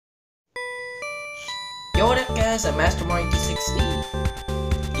guys, I'm mastermario 260.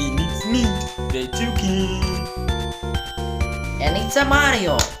 And it's me, the Toucan. And it's a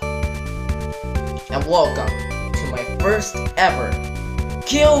Mario. And welcome to my first ever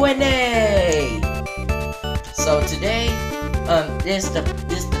Q&A. So today, this is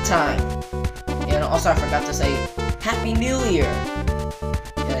the time. And also I forgot to say Happy New Year.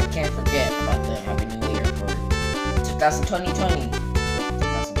 And I can't forget about the Happy New Year for 2020.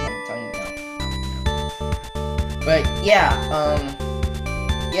 But yeah,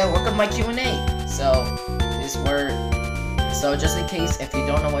 welcome to my Q&A. So this word. So just in case if you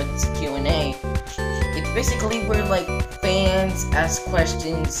don't know what's Q&A, it's basically where like fans ask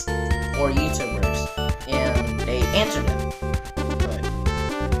questions for YouTubers and they answer them.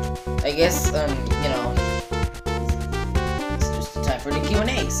 But I guess you know, it's just the time for the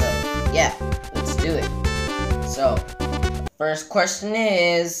Q&A. So yeah, let's do it. So first question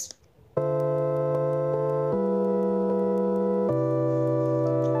is,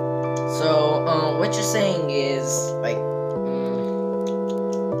 what you're saying is, like,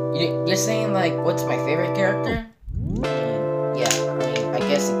 you're saying, like, what's my favorite character? I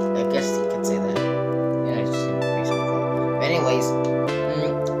guess you can say that. Yeah, just basically. But anyways,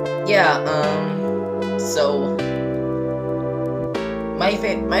 so, my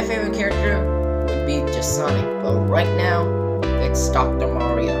favorite character would be just Sonic, but right now, it's Dr.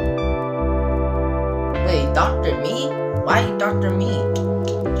 Mario. Wait, Dr. Me? Why Dr. Me?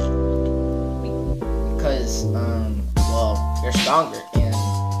 Because, well, you're stronger, and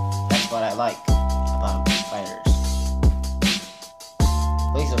that's what I like about fighters.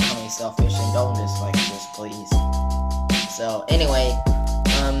 Please don't call me selfish, and don't dislike this, please. So, anyway,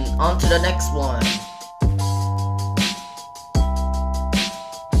 on to the next one.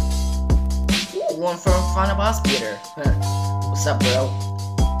 Ooh, one from Final Boss Beater. What's up, bro?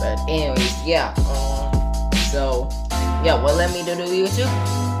 But anyways, yeah, what led me to do YouTube?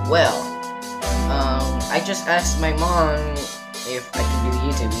 Well, I just asked my mom if I could do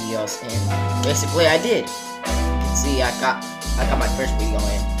YouTube videos, and basically I did. You can see I got my first video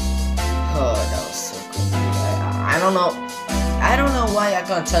in. Oh, that was so cool. I don't know why I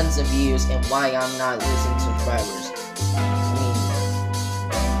got tons of views and why I'm not losing subscribers.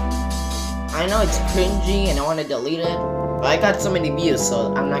 I know it's cringy and I want to delete it, but I got so many views,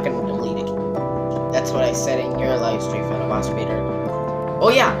 so I'm not gonna delete it. That's what I said in your live stream, Final Boss Beater. Oh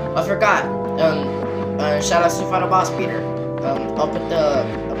yeah, I forgot. Shout out to Final Boss Beater. I'll put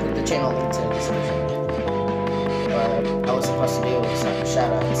the channel link to the description. I was supposed to do some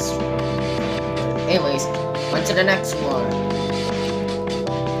shout outs. Anyways, on to the next one.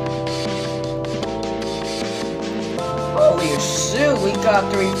 Holy shoot, we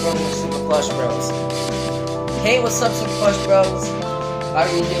got 3 from the Super Plush Bros. Hey, what's up, Super Plush Bros? How are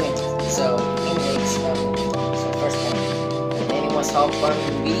you doing? So, anyways, so first one. Did anyone's help on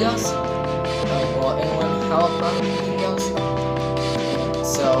videos? Will anyone help on videos?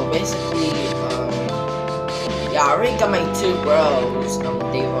 So basically, I already got my 2 bros,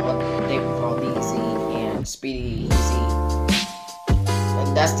 Dave Easy and Speedy Easy.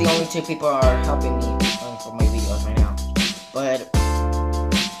 And that's the only 2 people are helping me for my videos right now. But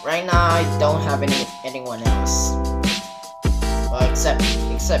right now I don't have anyone else. Well, except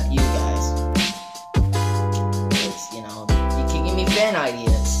you guys. Because, you know, you can give me fan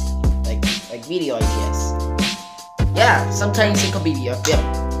ideas. Like video ideas. Yeah, sometimes it could be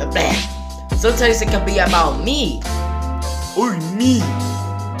sometimes it could be about me. Or me.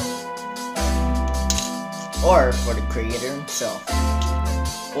 Or for the creator himself.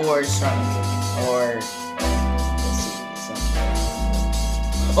 Or something. Or let's see, something.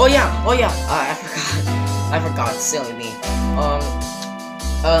 Oh yeah, I forgot, silly me.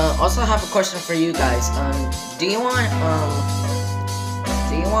 Also I have a question for you guys. Do you want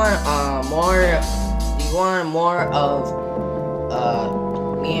more of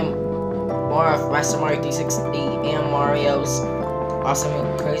more of mastermario 360 and Mario's awesome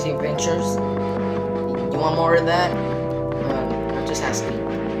and crazy adventures? You want more of that? I'm just asking.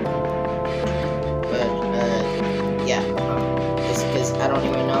 But yeah, it's because I don't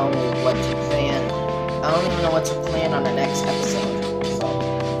even know what to plan. I don't even know what to plan on the next episode. So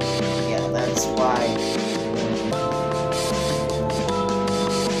yeah, that's why.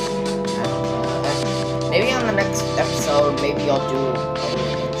 Maybe on the next episode, maybe I'll do a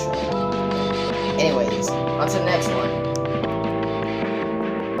little intro. Anyways, on to the next one.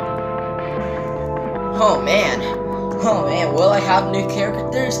 Oh man, will I have new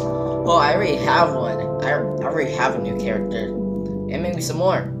characters? Oh, I already have one. I already have a new character, and maybe some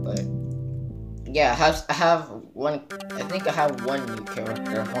more. But yeah, I have one. I think I have one new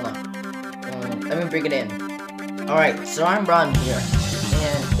character. Hold on. Let me bring it in. Alright, so I'm Ron here,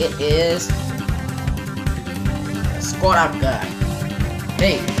 and it is Squad Up Guy.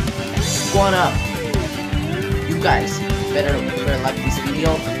 Hey, squad up. You guys better like this video,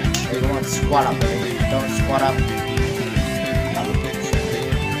 or you want to squad up, or if you don't squad up.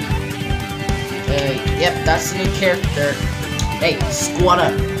 Yep, that's the new character. Hey, squad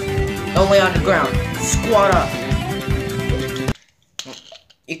up. Don't lay on the ground. Squad up.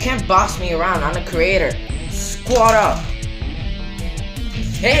 You can't boss me around. I'm the creator. Squad up.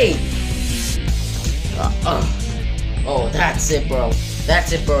 Hey. Oh, that's it, bro.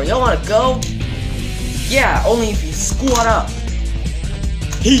 That's it, bro. You wanna go? Yeah, only if you squad up.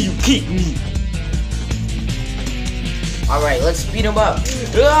 Hey, you kicked me. Alright, let's beat him up.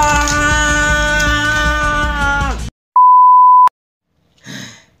 Ah!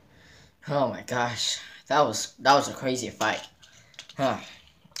 Oh my gosh. That was a crazy fight. Huh.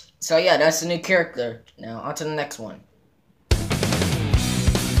 So yeah, that's the new character. Now on to the next one.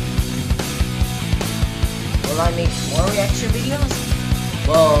 Will I make more reaction videos?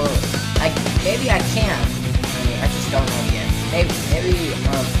 Well, maybe I can. I mean, I just don't know yet. Maybe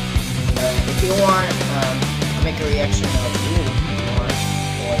if you want, I'll make a reaction of you.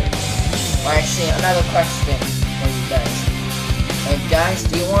 Or actually, another question for you guys. Guys,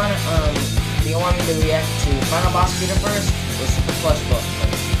 do you want me to react to Final Boss Beater first or Super Plush Boss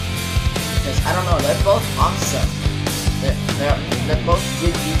first? Because I don't know, they're both awesome. They're both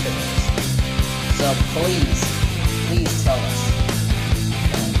good YouTubers. So please tell us.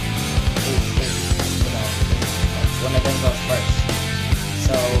 One of them goes first.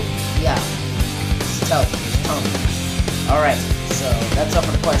 So yeah, just tell me. Alright, so that's all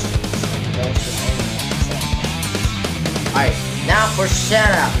for the questions. Alright, now for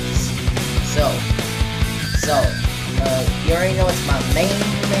shoutouts. So you already know it's my main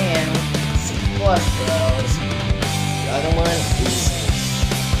man, Super Plush Bros. The other one is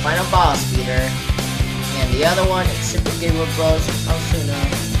Final Boss Beater. And the other one is Super Gamer Bros. Osuna.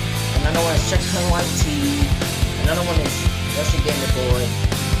 Another one is Check YT. Another one is Yoshi Gamer Boy.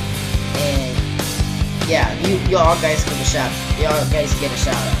 And yeah, you all guys get a shout. Y'all guys get a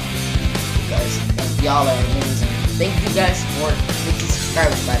shout out because y'all are amazing. Thank you guys for 50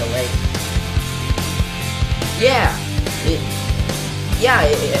 subscribers, by the way. Yeah,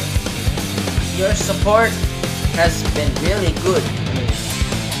 your support has been really good.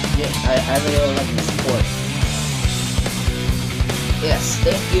 I really like the support. Yes,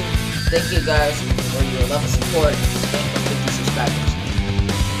 thank you guys for your love and support and for 50 subscribers.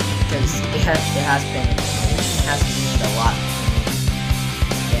 Because it has meant a lot.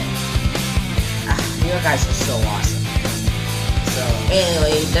 Yeah. You guys are so awesome. So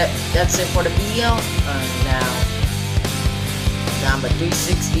anyway, that's it for the video. Now number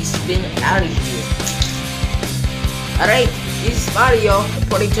 360 spin out of here. Alright, this is Mario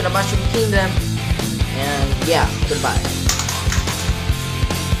reporting to the Mushroom Kingdom. And yeah, goodbye.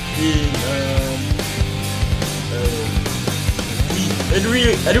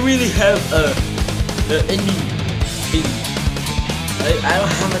 I don't really have any. I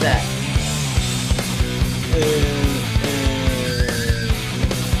don't have that.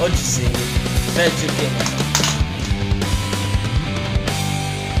 I'll just say it. Magic Gamer.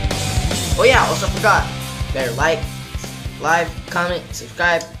 Oh yeah, also forgot. Better like, comment,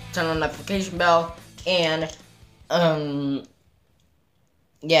 subscribe, turn on the notification bell, and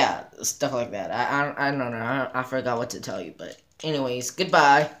yeah, stuff like that. I don't know. I forgot what to tell you, but anyways,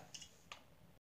 goodbye.